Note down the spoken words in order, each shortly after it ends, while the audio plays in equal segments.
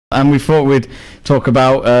And we thought we'd talk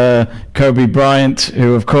about Kobe Bryant,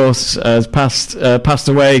 who, of course, has passed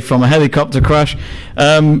away from a helicopter crash.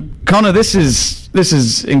 Connor, this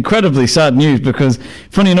is incredibly sad news because,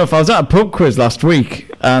 funny enough, I was at a pub quiz last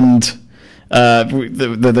week, and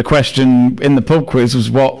the question in the pub quiz was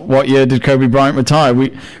what year did Kobe Bryant retire? We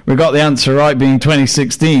got the answer right, being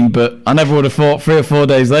 2016, but I never would have thought 3 or 4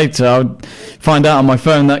 days later I would find out on my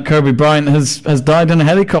phone that Kobe Bryant has died in a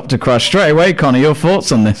helicopter crash. Straight away, Connor, your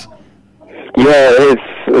thoughts on this? Yeah,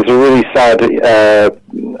 it's a really sad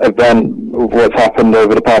event of what's happened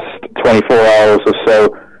over the past 24 hours or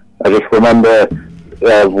so. I just remember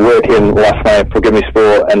working last night for Gimme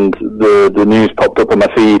Sport, and the news popped up on my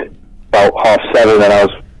feed about 7:30, and I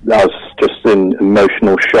was just in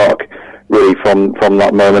emotional shock, really, from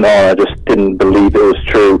that moment on. I just didn't believe it was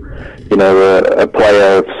true. You know, a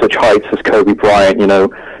player of such heights as Kobe Bryant, you know,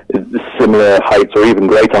 similar heights or even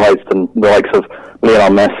greater heights than the likes of Lionel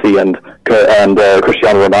Messi and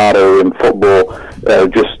Cristiano Ronaldo in football,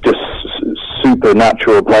 just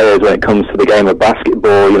supernatural players when it comes to the game of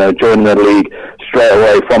basketball. You know, joining the league straight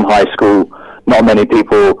away from high school. Not many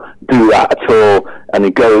people do that at all, and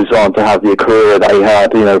he goes on to have the career that he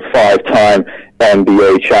had. You know, 5-time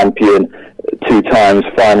NBA champion, 2 times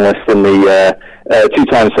finalist in the 2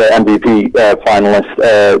 times MVP finalist,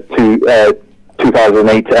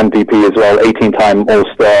 2008 MVP as well, 18-time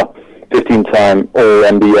All-Star, 15-time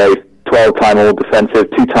All-NBA, 12-time All-Defensive,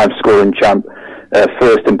 2-time scoring champ,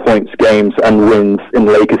 first in points, games, and wins in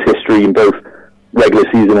Lakers history in both regular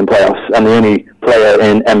season and playoffs, and the only player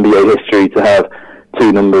in NBA history to have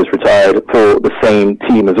 2 numbers retired for the same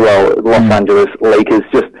team as well, Los Angeles Lakers.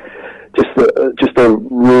 Just a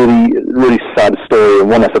really, really sad story, and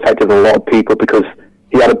one that's affected a lot of people because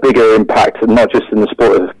he had a bigger impact, not just in the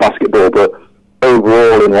sport of basketball, but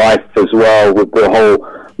overall in life as well, with the whole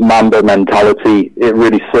Mamba mentality. It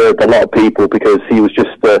really served a lot of people because he was just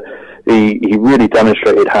he really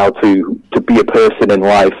demonstrated how to be a person in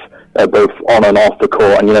life, both on and off the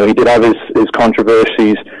court. And you know, he did have his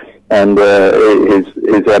controversies and his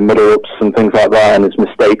middle-ups and things like that, and his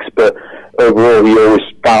mistakes, but overall he always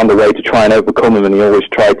found a way to try and overcome them, and he always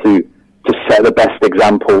tried to set the best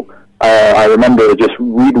example. I remember just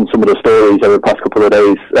reading some of the stories over the past couple of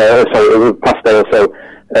days, over the past day or so,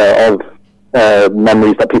 of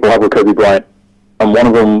memories that people have with Kobe Bryant. And one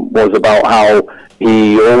of them was about how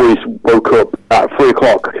he always woke up at 4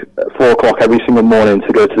 o'clock every single morning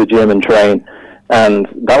to go to the gym and train. And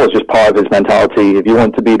that was just part of his mentality. If you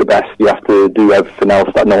want to be the best, you have to do everything else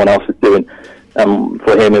that no one else is doing.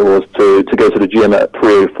 For him, it was to go to the gym at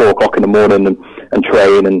 3 or 4 o'clock in the morning and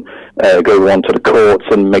train and go onto the courts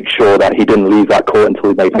and make sure that he didn't leave that court until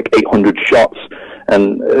he made like 800 shots.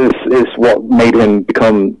 And it's what made him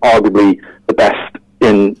become arguably the best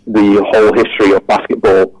in the whole history of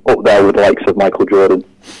basketball, up there with the likes of Michael Jordan.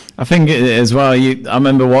 I think as well, I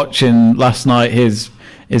remember watching last night his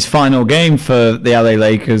final game for the LA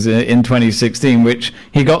Lakers in 2016, which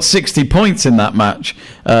he got 60 points in that match,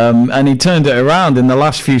 and he turned it around in the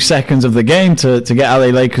last few seconds of the game to get LA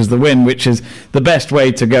Lakers the win, which is the best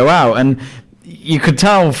way to go out. And you could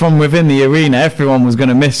tell from within the arena everyone was going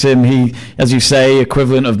to miss him. He, as you say,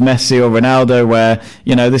 equivalent of Messi or Ronaldo, where,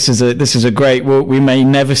 you know, this is a great we may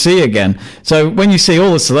never see again. So when you see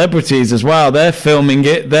all the celebrities as well, they're filming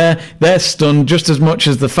it, they're stunned just as much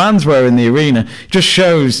as the fans were in the arena. Just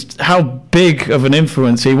shows how big of an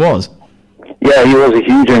influence he was. Yeah, he was a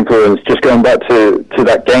huge influence. Just going back to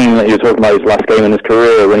that game that you were talking about, his last game in his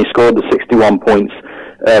career, when he scored the 61 points.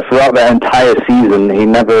 Throughout that entire season, he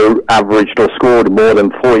never averaged or scored more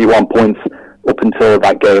than 41 points up until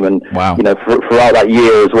that game. And wow. You know, throughout that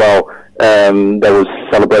year as well, there was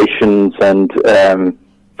celebrations and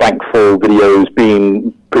thankful videos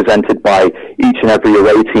being presented by each and every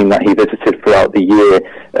away team that he visited throughout the year.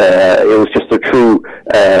 It was just a true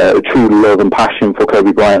love and passion for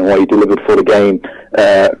Kobe Bryant and what he delivered for the game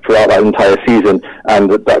throughout that entire season, and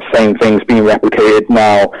that same thing's being replicated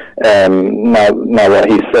now. Now that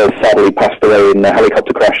he's sadly passed away in a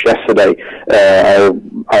helicopter crash yesterday.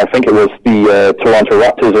 I think it was the Toronto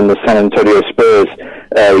Raptors and the San Antonio Spurs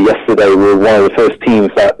yesterday were one of the first teams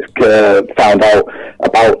that found out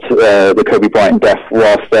about the Kobe Bryant death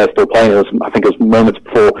whilst they're still playing. I think it was moments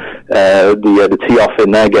before the tee-off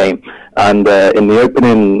in their game. And in the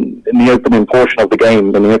opening portion of the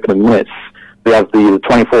game, in the opening minutes, we have the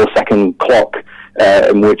 24-second clock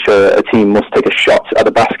in which a team must take a shot at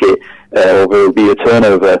the basket or there will be a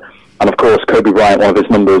turnover. And of course, Kobe Bryant, one of his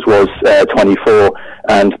numbers was 24,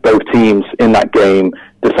 and both teams in that game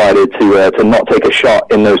decided to not take a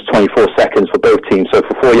shot in those 24 seconds for both teams. So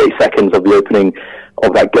for 48 seconds of the opening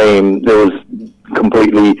of that game, there was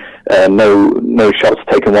completely no shots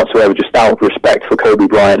taken whatsoever, just out of respect for Kobe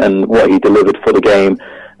Bryant and what he delivered for the game.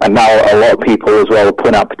 And now a lot of people as well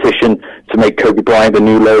put out a petition to make Kobe Bryant the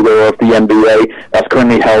new logo of the NBA. That's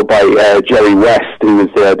currently held by Jerry West, who is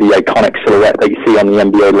the iconic silhouette that you see on the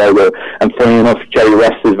NBA logo. And funny enough, Jerry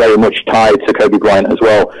West is very much tied to Kobe Bryant as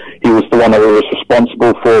well. He was the one that was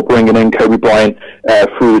responsible for bringing in Kobe Bryant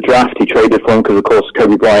through the draft. He traded for him because, of course,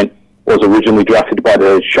 Kobe Bryant was originally drafted by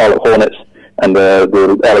the Charlotte Hornets, and the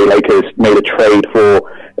LA Lakers made a trade for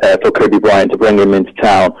Kobe Bryant to bring him into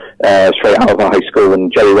town straight out of high school,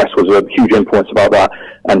 and Jerry West was a huge influence about that,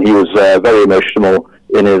 and he was very emotional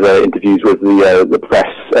in his interviews with the press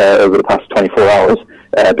over the past 24 hours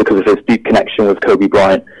because of his deep connection with Kobe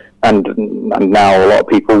Bryant, and now a lot of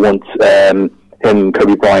people want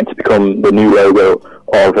Kobe Bryant, to become the new logo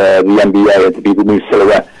of the NBA and to be the new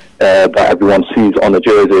silhouette that everyone sees on the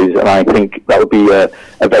jerseys. And I think that would be a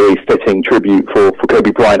very fitting tribute for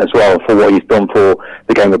Kobe Bryant as well, for what he's done for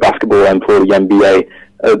the game of basketball and for the NBA.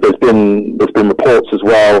 There's been reports as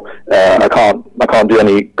well. I can't do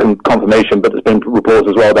any confirmation, but there's been reports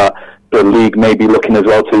as well that the league may be looking as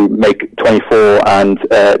well to make 24 and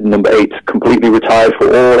number 8 completely retired for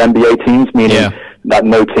all NBA teams, meaning that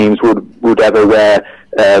no teams would ever wear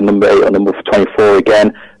number 8 or number 24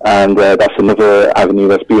 again. And that's another avenue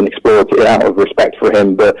that's being explored out of respect for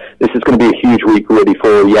him. But this is going to be a huge week really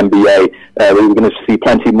for the NBA. We're going to see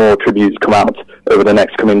plenty more tributes come out over the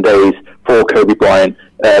next coming days for Kobe Bryant.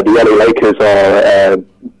 The LA Lakers are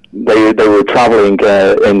they were traveling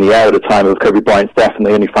in the air at the time of Kobe Bryant's death, and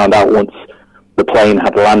they only found out once the plane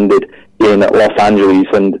had landed in Los Angeles.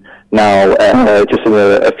 And now, just in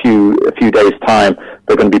a few days' time,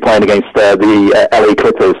 they're going to be playing against the LA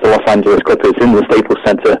Clippers, the Los Angeles Clippers, in the Staples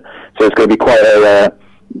Center. So it's going to be quite a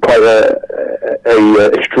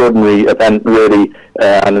extraordinary event, really.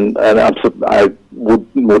 And I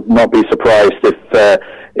would not be surprised if there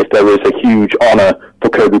is a huge honor for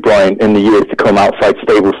Kobe Bryant in the years to come outside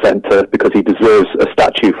Staples Center, because he deserves a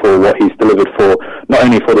statue for what he's delivered for, not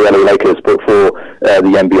only for the LA Lakers, but for the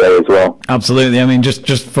NBA as well. Absolutely. I mean,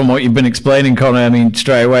 just from what you've been explaining, Connor, I mean,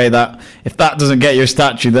 straight away, that if that doesn't get you a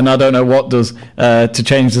statue, then I don't know what does, to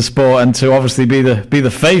change the sport and to obviously be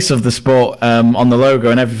the face of the sport on the logo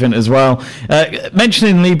and everything as well.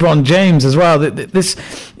 Mentioning LeBron James as well, this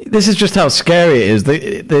is just how scary it is.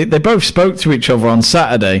 They both spoke to each other on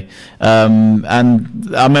Saturday, and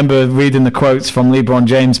I remember reading the quotes from LeBron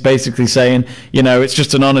James basically saying, you know, it's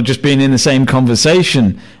just an honor just being in the same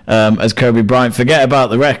conversation as Kobe Bryant. Forget about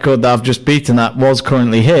the record that I've just beaten that was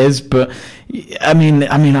currently his. But I mean,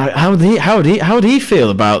 how would he feel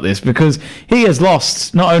about this? Because he has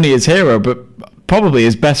lost not only his hero, but probably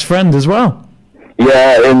his best friend as well.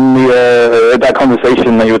 Yeah, in that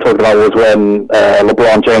conversation that you were talking about was when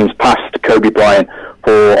LeBron James passed Kobe Bryant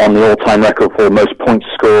on the all-time record for most points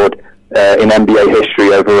scored in NBA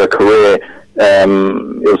history over a career.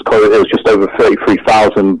 It was just over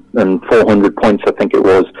 33,400 points, I think it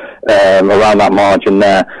was, around that margin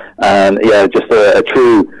there. And yeah, just a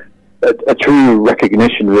true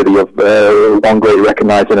recognition, really, of one great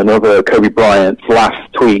recognizing another. Kobe Bryant's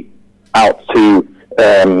last tweet out on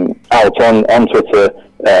Twitter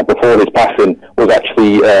before his passing was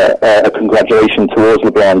actually a congratulation towards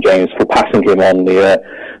LeBron James for passing him on the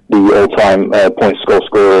all-time point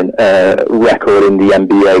scoring record in the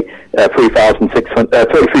NBA.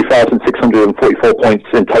 33,644 points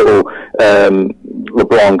in total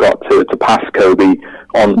LeBron got to pass Kobe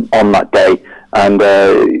on that day. And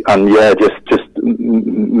yeah, just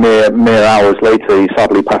mere hours later, he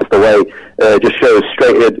sadly passed away. Just shows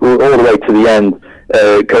straight all the way to the end.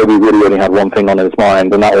 Kobe really only had one thing on his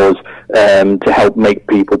mind, and that was to help make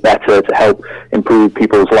people better, to help improve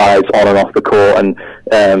people's lives on and off the court. And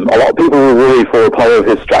a lot of people were worried for a part of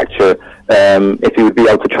his fracture, if he would be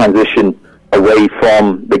able to transition away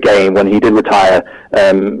from the game when he did retire,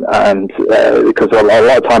 and because a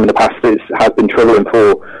lot of time in the past it has been troubling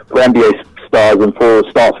for NBA stars and for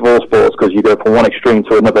stars of all sports, because you go from one extreme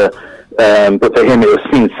to another. But for him, it was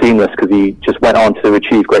seamless, because he just went on to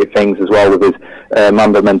achieve great things as well with his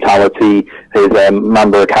Mamba mentality, his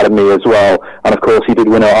Mamba Academy as well, and of course he did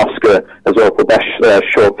win an Oscar as well for best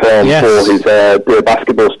short film for his Dear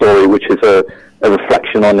Basketball Story, which is a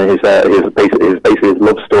reflection on his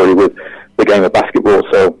love story with the game of basketball.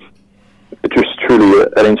 So just truly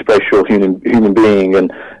an inspirational human being,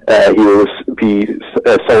 and he will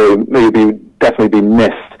definitely be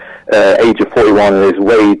missed. Age of 41 is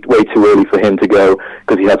way too early for him to go,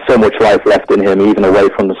 because he had so much life left in him, even away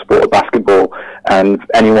from the sport of basketball. And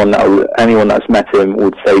anyone that's met him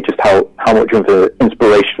would say just how much of an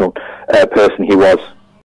inspirational person he was.